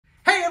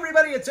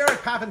everybody, it's Eric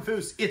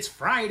Pappenfuss. It's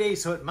Friday,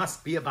 so it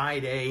must be a buy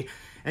day.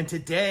 And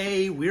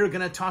today we're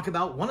going to talk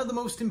about one of the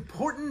most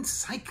important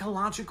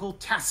psychological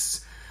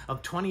tests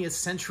of 20th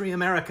century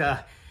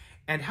America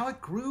and how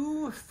it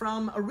grew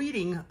from a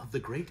reading of the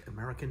great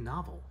American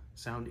novel.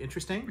 Sound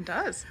interesting? It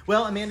does.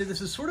 Well, Amanda,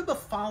 this is sort of a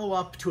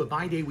follow-up to a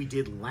buy day we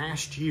did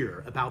last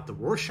year about the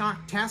Rorschach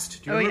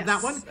test. Do you remember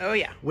that one? Oh,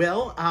 yeah.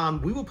 Well,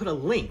 we will put a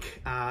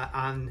link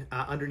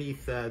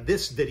underneath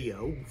this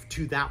video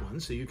to that one,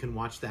 so you can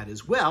watch that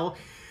as well.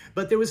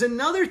 But there was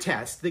another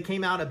test that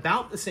came out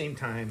about the same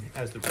time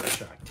as the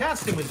Rorschach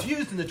test and was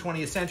used in the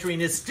 20th century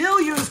and is still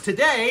used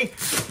today.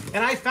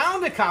 And I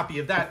found a copy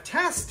of that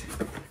test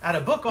at a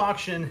book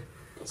auction,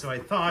 so I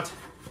thought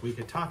we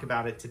could talk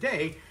about it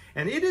today.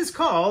 And it is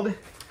called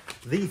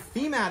the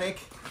Thematic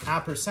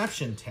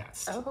Apperception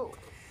Test. Oh.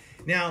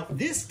 Now,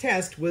 this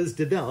test was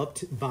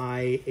developed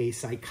by a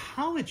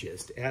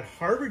psychologist at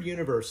Harvard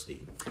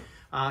University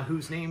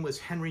whose name was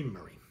Herman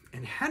Melville.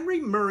 And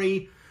Herman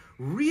Melville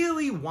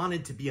really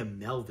wanted to be a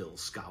Melville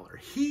scholar.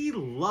 He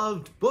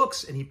loved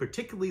books, and he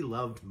particularly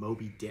loved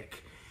Moby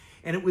Dick.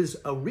 And it was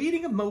a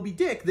reading of Moby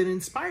Dick that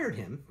inspired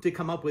him to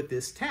come up with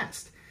this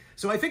test.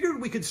 So I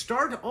figured we could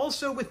start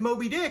also with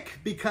Moby Dick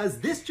because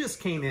this just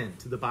came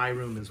into the buy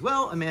room as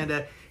well,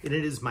 Amanda, and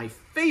it is my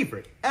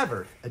favorite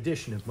ever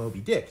edition of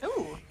Moby Dick.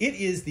 Ooh. It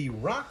is the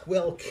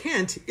Rockwell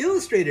Kent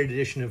illustrated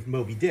edition of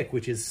Moby Dick,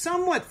 which is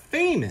somewhat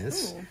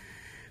famous. Ooh.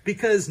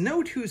 Because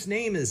note whose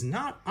name is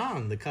not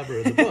on the cover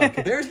of the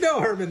book. There's no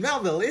Herman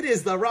Melville. It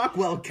is the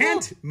Rockwell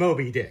Kent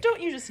Moby Dick.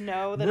 Don't you just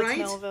know that it's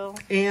Melville?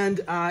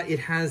 And it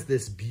has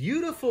this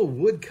beautiful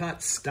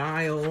woodcut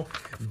style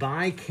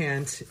by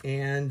Kent,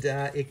 and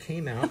it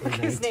came out in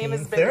 1930. His name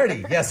is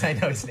bigger. Yes, I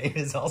know his name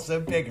is also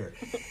bigger.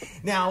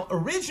 Now,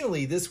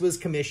 originally, this was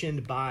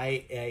commissioned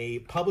by a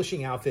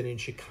publishing outfit in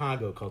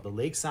Chicago called the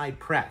Lakeside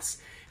Press.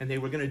 And they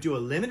were going to do a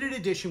limited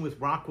edition with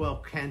Rockwell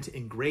Kent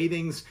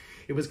engravings.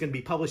 It was going to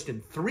be published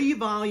in 3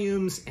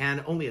 volumes,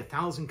 and only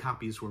 1,000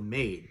 copies were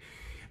made.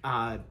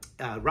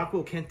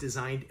 Rockwell Kent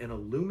designed an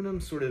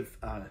aluminum sort of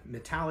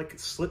metallic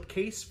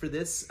slipcase for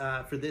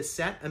this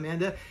set,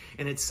 Amanda,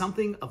 and it's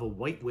something of a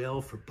white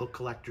whale for book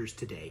collectors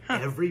today. Huh.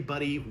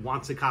 Everybody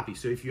wants a copy.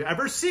 So if you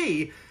ever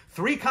see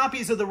 3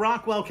 copies of the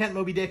Rockwell Kent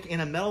Moby Dick in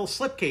a metal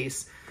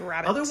slipcase,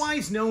 grab it.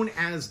 Otherwise known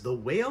as the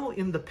whale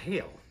in the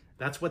pail.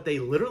 That's what they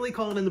literally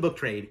call it in the book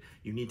trade.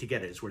 You need to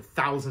get it. It's worth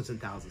thousands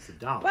and thousands of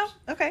dollars. Well,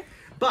 okay.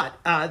 But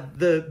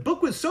the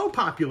book was so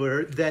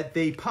popular that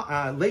they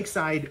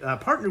Lakeside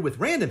partnered with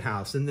Random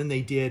House, and then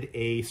they did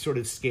a sort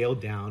of scaled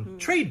down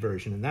trade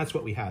version. And that's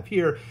what we have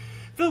here,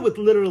 filled with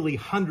literally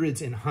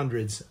hundreds and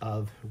hundreds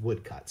of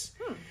woodcuts.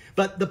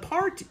 But the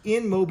part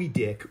in Moby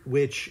Dick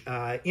which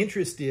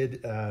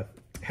interested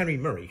Henry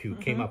Murray, who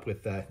came up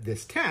with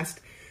this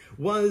test,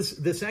 was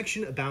the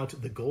section about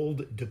the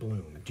gold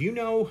doubloon. Do you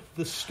know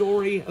the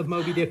story of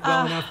Moby Dick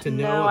well enough to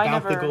know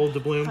about the gold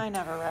doubloon? I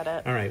never read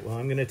it. All right, well,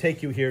 I'm going to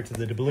take you here to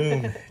the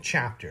doubloon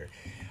chapter.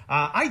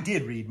 I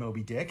did read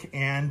Moby Dick,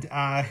 and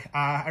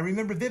I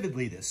remember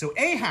vividly this. So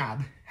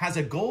Ahab has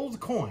a gold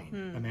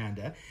coin,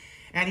 Amanda,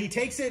 and he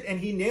takes it and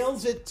he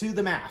nails it to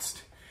the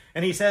mast.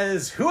 And he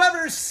says,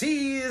 whoever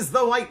sees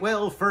the white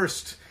whale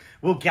first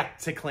will get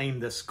to claim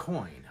this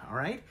coin, all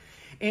right?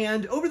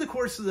 And over the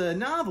course of the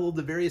novel,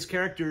 the various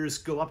characters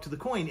go up to the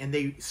coin and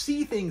they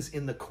see things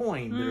in the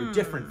coin that are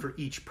different for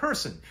each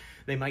person.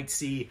 They might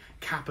see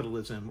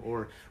capitalism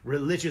or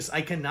religious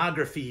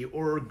iconography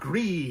or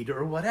greed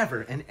or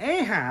whatever. And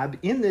Ahab,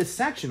 in this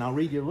section, I'll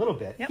read you a little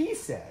bit, he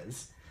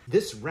says,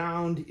 this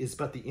round is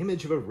but the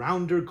image of a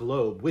rounder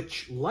globe,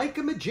 which, like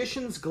a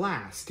magician's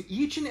glass, to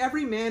each and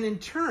every man in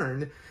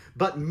turn,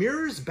 but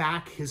mirrors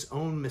back his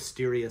own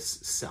mysterious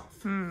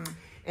self.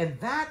 And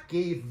that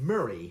gave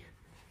Murray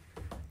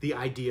the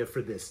idea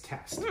for this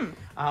test.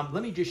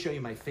 Let me just show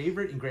you my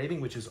favorite engraving,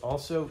 which is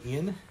also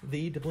in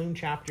the doubloon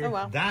chapter. Oh,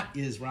 wow. That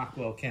is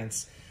Rockwell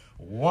Kent's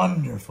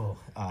wonderful.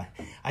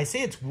 I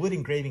say it's wood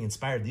engraving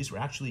inspired. These were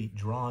actually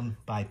drawn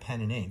by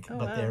pen and ink,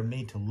 but they're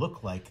made to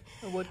look like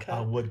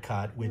a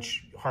woodcut.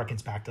 Which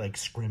harkens back to like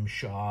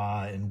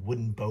Scrimshaw and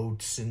wooden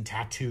boats and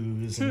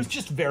tattoos. And it's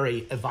just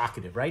very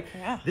evocative, right?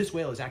 Yeah. This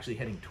whale is actually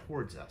heading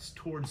towards us,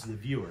 towards the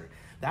viewer.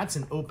 That's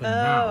an open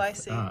mouth, I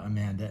see.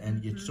 Amanda,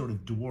 and it sort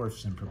of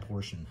dwarfs in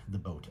proportion the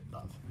boat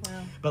above.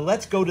 Wow. But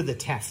let's go to the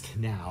test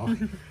now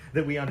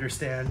that we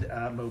understand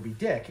Moby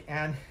Dick.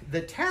 And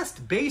the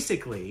test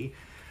basically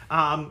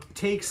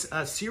takes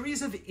a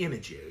series of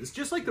images,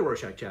 just like the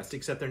Rorschach test,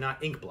 except they're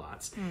not ink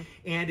blots.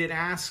 And it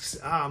asks,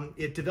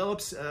 it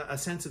develops a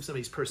sense of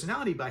somebody's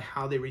personality by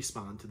how they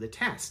respond to the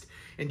test.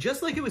 And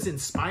just like it was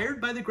inspired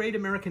by the great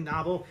American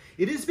novel,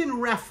 it has been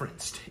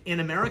referenced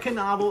in American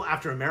novel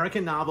after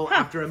American novel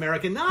after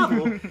American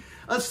novel,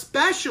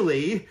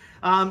 especially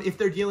if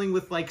they're dealing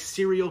with like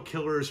serial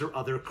killers or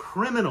other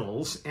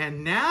criminals.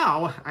 And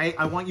now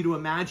I want you to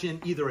imagine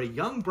either a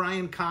young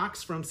Brian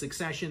Cox from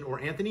Succession or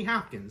Anthony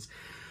Hopkins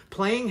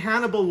playing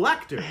Hannibal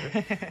Lecter,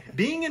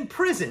 being in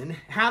prison,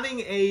 having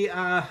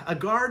a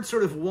guard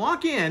sort of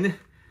walk in,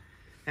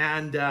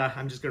 And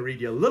I'm just going to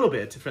read you a little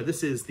bit.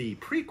 This is the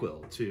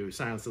prequel to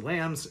Silence of the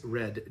Lambs,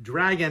 Red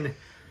Dragon.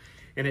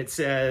 And it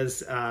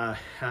says,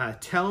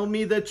 tell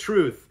me the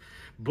truth.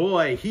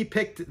 Boy, he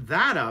picked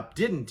that up,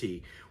 didn't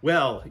he?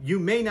 Well, you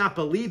may not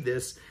believe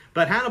this,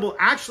 but Hannibal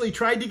actually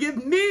tried to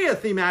give me a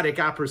thematic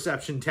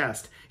apperception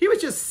test. He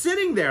was just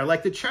sitting there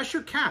like the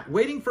Cheshire Cat,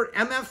 waiting for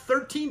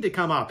MF13 to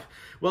come up.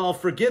 Well,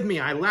 forgive me,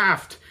 I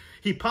laughed.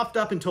 He puffed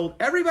up and told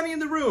everybody in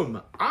the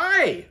room,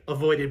 I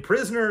avoided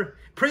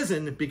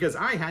prison because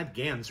I had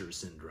Ganser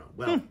syndrome.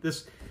 Well,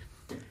 this,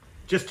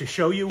 just to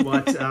show you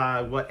what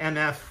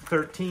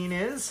MF13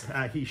 is,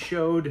 he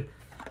showed,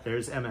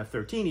 there's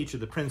MF13, each of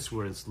the prints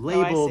was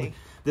labeled. Oh, I see.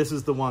 This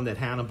is the one that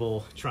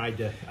Hannibal tried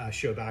to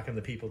show back on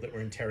the people that were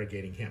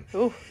interrogating him.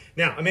 Ooh.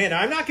 Now, Amanda,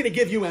 I'm not going to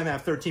give you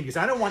MF13 because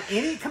I don't want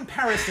any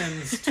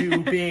comparisons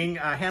to being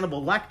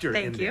Hannibal Lecter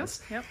in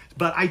this. Yep.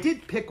 But I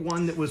did pick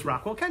one that was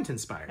Rockwell Kent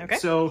inspired. Okay.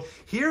 So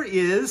here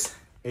is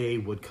a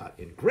woodcut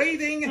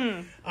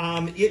engraving.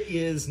 It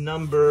is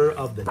number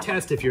of the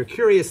test. If you're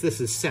curious,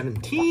 this is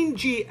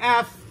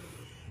 17GF.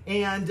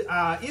 And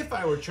if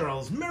I were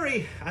Charles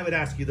Murray, I would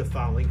ask you the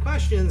following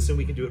questions, and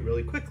we can do it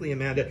really quickly,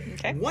 Amanda.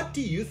 Okay. What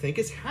do you think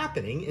is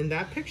happening in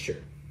that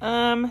picture?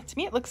 To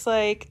me, it looks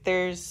like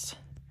there's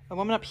a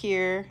woman up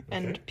here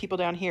and Okay. people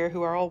down here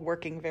who are all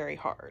working very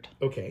hard.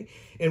 Okay.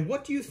 And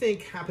what do you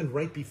think happened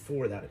right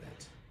before that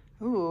event?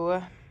 Ooh.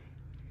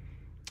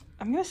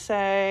 I'm going to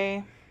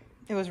say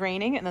it was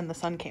raining and then the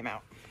sun came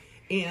out.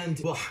 And,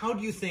 well, how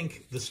do you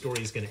think the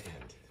story is going to end?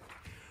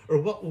 Or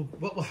what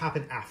will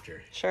happen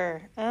after?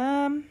 Sure.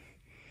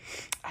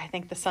 I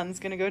think the sun's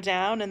going to go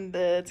down and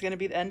it's going to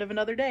be the end of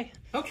another day.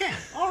 Okay,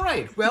 all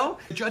right. Well,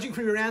 judging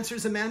from your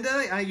answers,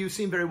 Amanda, you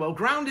seem very well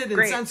grounded and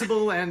Great.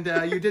 sensible, and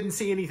you didn't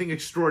see anything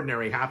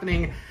extraordinary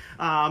happening.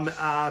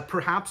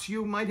 Perhaps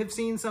you might have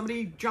seen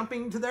somebody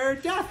jumping to their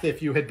death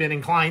if you had been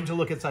inclined to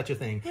look at such a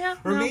thing. Yeah,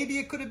 or no. maybe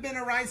it could have been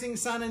a rising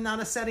sun and not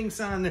a setting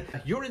sun.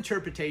 Your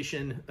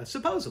interpretation,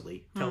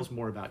 supposedly, tells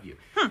more about you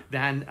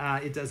than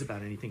it does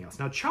about anything else.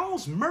 Now,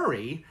 Charles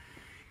Murray,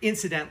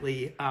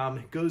 incidentally,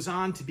 goes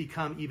on to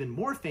become even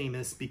more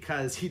famous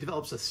because he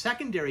develops a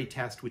secondary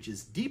test which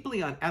is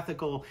deeply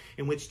unethical,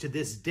 in which to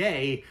this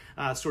day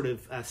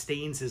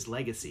stains his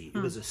legacy. It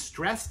was a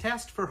stress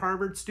test for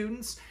Harvard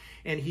students,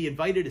 and he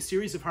invited a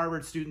series of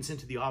Harvard students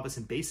into the office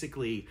and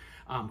basically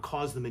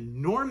caused them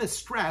enormous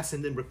stress,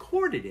 and then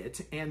recorded it,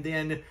 and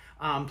then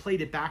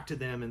played it back to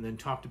them, and then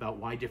talked about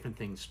why different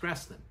things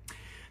stressed them.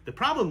 The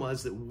problem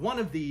was that one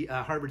of the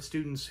Harvard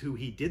students who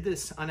he did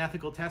this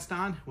unethical test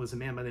on was a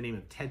man by the name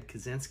of Ted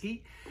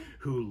Kaczynski,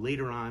 who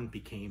later on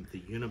became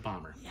the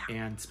Unabomber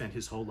and spent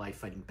his whole life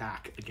fighting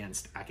back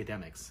against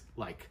academics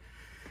like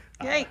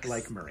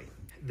Murray.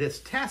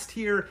 This test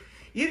here,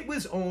 it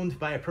was owned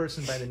by a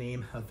person by the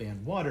name of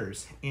Van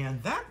Waters,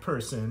 and that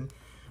person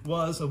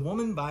was a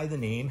woman by the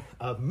name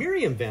of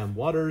Miriam Van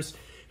Waters,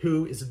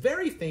 who is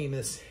very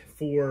famous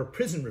for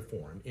prison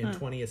reform in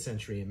 20th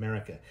century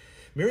America.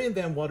 Miriam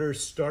Van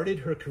Waters started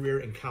her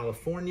career in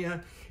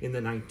California in the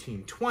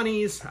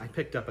 1920s. I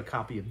picked up a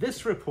copy of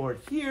this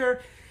report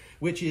here,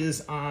 which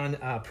is on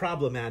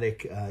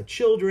problematic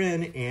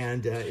children,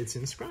 and it's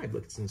inscribed.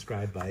 Look, it's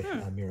inscribed by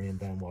Miriam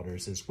Van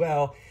Waters as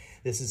well.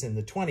 This is in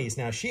the 20s.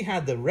 Now, she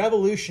had the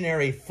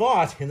revolutionary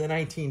thought in the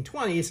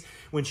 1920s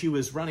when she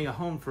was running a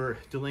home for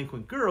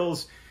delinquent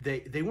girls.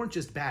 They weren't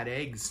just bad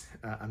eggs,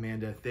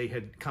 Amanda. They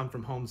had come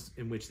from homes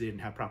in which they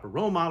didn't have proper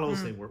role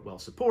models. They weren't well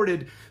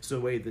supported. So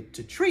the way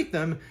to treat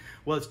them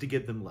was to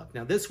give them love.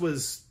 Now, this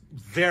was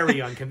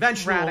very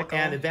unconventional Radical.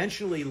 and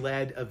eventually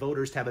led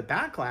voters to have a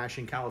backlash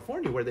in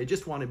California where they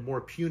just wanted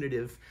more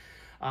punitive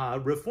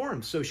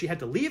reforms. So she had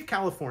to leave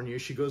California.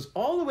 She goes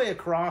all the way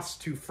across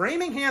to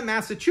Framingham,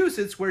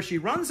 Massachusetts, where she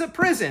runs a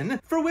prison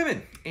for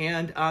women.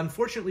 And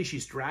unfortunately,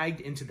 she's dragged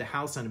into the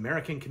House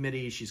Un-American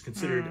Committee. She's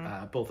considered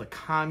both a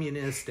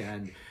communist,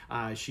 and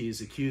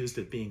she's accused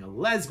of being a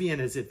lesbian,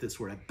 as if this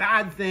were a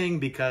bad thing,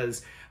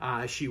 because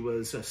she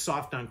was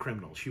soft on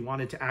criminals. She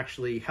wanted to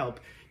actually help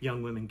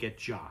young women get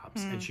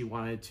jobs, and she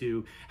wanted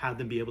to have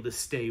them be able to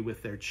stay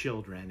with their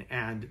children.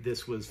 And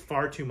this was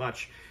far too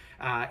much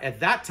at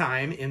that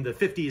time in the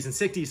 50s and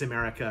 60s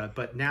America,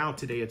 but now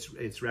today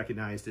it's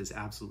recognized as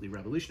absolutely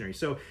revolutionary.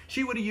 So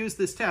she would have used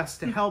this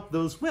test to help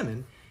those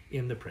women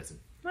in the prison.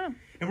 And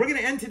we're going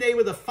to end today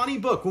with a funny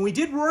book. When we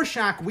did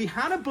Rorschach, we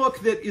had a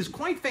book that is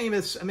quite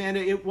famous, Amanda.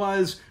 It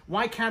was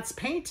Why Cats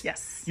Paint.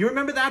 Yes. You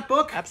remember that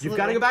book? Absolutely. You've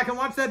got to go back and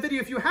watch that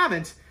video if you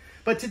haven't.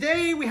 But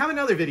today we have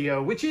another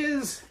video, which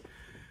is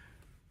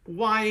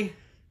Why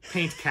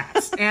Paint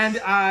Cats.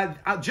 And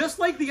just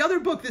like the other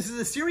book, this is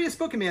a serious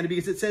book, Amanda,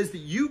 because it says that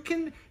you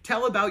can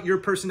tell about your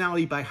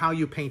personality by how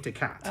you paint a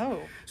cat. Oh.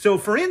 So,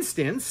 for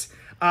instance,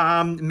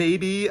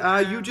 maybe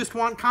you just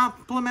want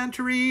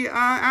complimentary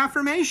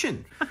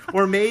affirmation.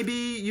 Or maybe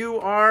you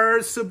are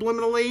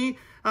subliminally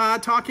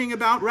talking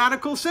about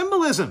radical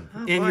symbolism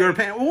in your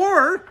paint.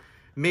 Or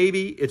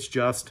maybe it's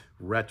just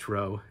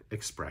retro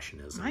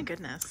expressionism. My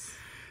goodness.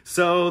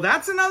 So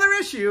that's another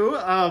issue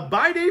of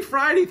Buy Day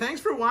Friday.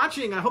 Thanks for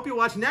watching. I hope you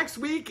watch next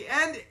week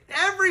and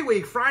every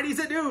week, Fridays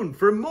at noon,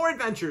 for more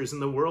adventures in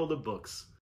the world of books.